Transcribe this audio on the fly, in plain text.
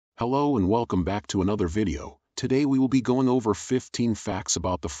Hello and welcome back to another video. Today we will be going over 15 facts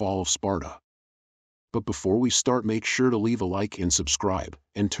about the fall of Sparta. But before we start, make sure to leave a like and subscribe,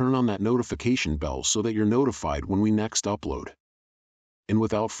 and turn on that notification bell so that you're notified when we next upload. And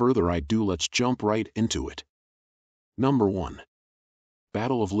without further ado, let's jump right into it. Number 1.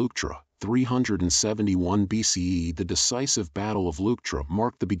 Battle of Leuctra, 371 BCE. The decisive Battle of Leuctra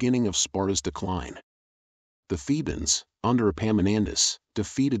marked the beginning of Sparta's decline. The Thebans, under Epaminondas,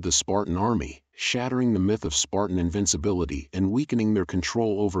 defeated the Spartan army, shattering the myth of Spartan invincibility and weakening their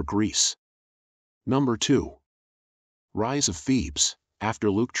control over Greece. Number 2. Rise of Thebes. After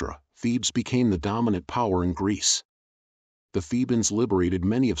Leuctra, Thebes became the dominant power in Greece. The Thebans liberated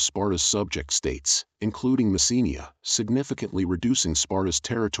many of Sparta's subject states, including Messenia, significantly reducing Sparta's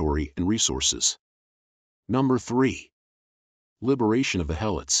territory and resources. Number 3. Liberation of the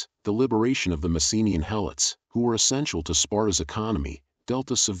Helots. The liberation of the Messenian Helots, who were essential to Sparta's economy,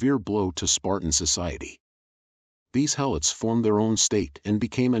 dealt a severe blow to Spartan society. These Helots formed their own state and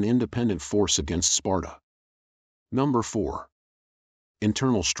became an independent force against Sparta. Number 4.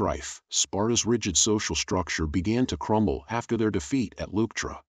 Internal strife. Sparta's rigid social structure began to crumble after their defeat at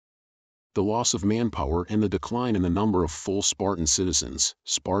Leuctra. The loss of manpower and the decline in the number of full Spartan citizens,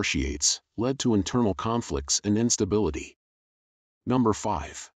 Spartiates, led to internal conflicts and instability. Number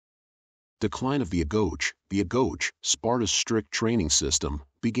 5. Decline of the agoge. The agoge, Sparta's strict training system,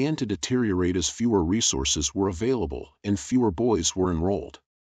 began to deteriorate as fewer resources were available and fewer boys were enrolled.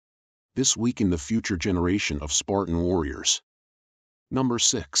 This weakened the future generation of Spartan warriors. Number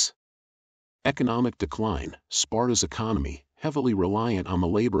 6. Economic decline. Sparta's economy, heavily reliant on the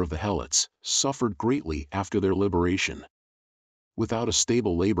labor of the Helots, suffered greatly after their liberation. Without a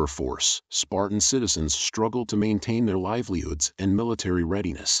stable labor force, Spartan citizens struggled to maintain their livelihoods and military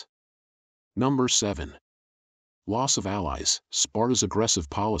readiness. Number 7. Loss of allies. Sparta's aggressive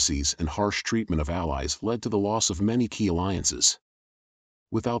policies and harsh treatment of allies led to the loss of many key alliances.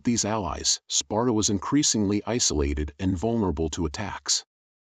 Without these allies, Sparta was increasingly isolated and vulnerable to attacks.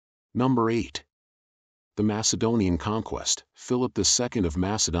 Number 8. The Macedonian conquest. Philip II of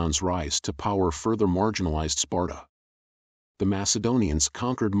Macedon's rise to power further marginalized Sparta. The Macedonians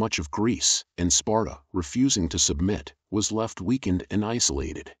conquered much of Greece, and Sparta, refusing to submit, was left weakened and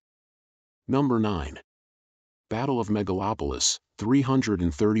isolated. Number 9. Battle of Megalopolis,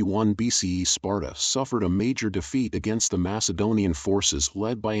 331 BCE. Sparta suffered a major defeat against the Macedonian forces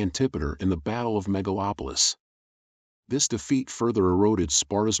led by Antipater in the Battle of Megalopolis. This defeat further eroded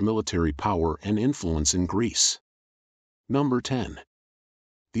Sparta's military power and influence in Greece. Number 10.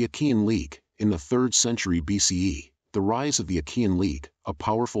 The Achaean League. In the 3rd century BCE, the rise of the Achaean League, a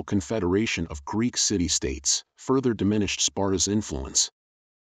powerful confederation of Greek city-states, further diminished Sparta's influence.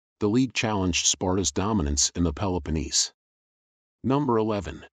 The League challenged Sparta's dominance in the Peloponnese. Number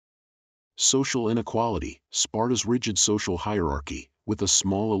 11. Social inequality. Sparta's rigid social hierarchy, with a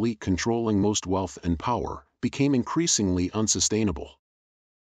small elite controlling most wealth and power, became increasingly unsustainable.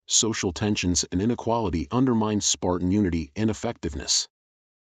 Social tensions and inequality undermined Spartan unity and effectiveness.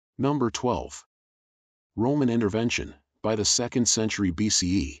 Number 12. Roman intervention. By the 2nd century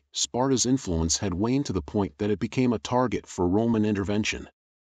BCE, Sparta's influence had waned to the point that it became a target for Roman intervention.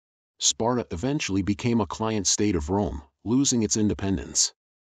 Sparta eventually became a client state of Rome, losing its independence.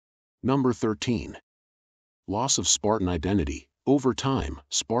 Number 13. Loss of Spartan identity. Over time,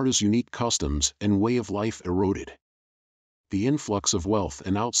 Sparta's unique customs and way of life eroded. The influx of wealth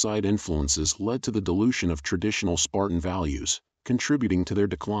and outside influences led to the dilution of traditional Spartan values, contributing to their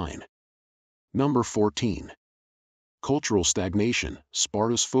decline. Number 14. Cultural stagnation.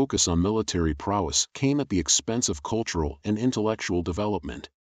 Sparta's focus on military prowess came at the expense of cultural and intellectual development.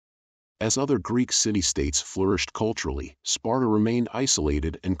 As other Greek city-states flourished culturally, Sparta remained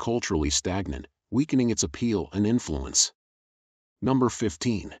isolated and culturally stagnant, weakening its appeal and influence. Number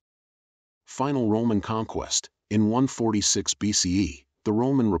 15. Final Roman conquest. In 146 BCE, the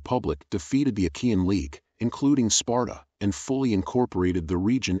Roman Republic defeated the Achaean League, including Sparta, and fully incorporated the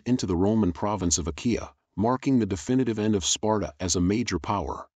region into the Roman province of Achaea, marking the definitive end of Sparta as a major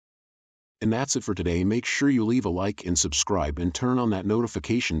power. And that's it for today. Make sure you leave a like and subscribe and turn on that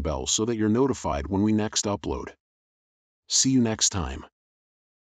notification bell so that you're notified when we next upload. See you next time.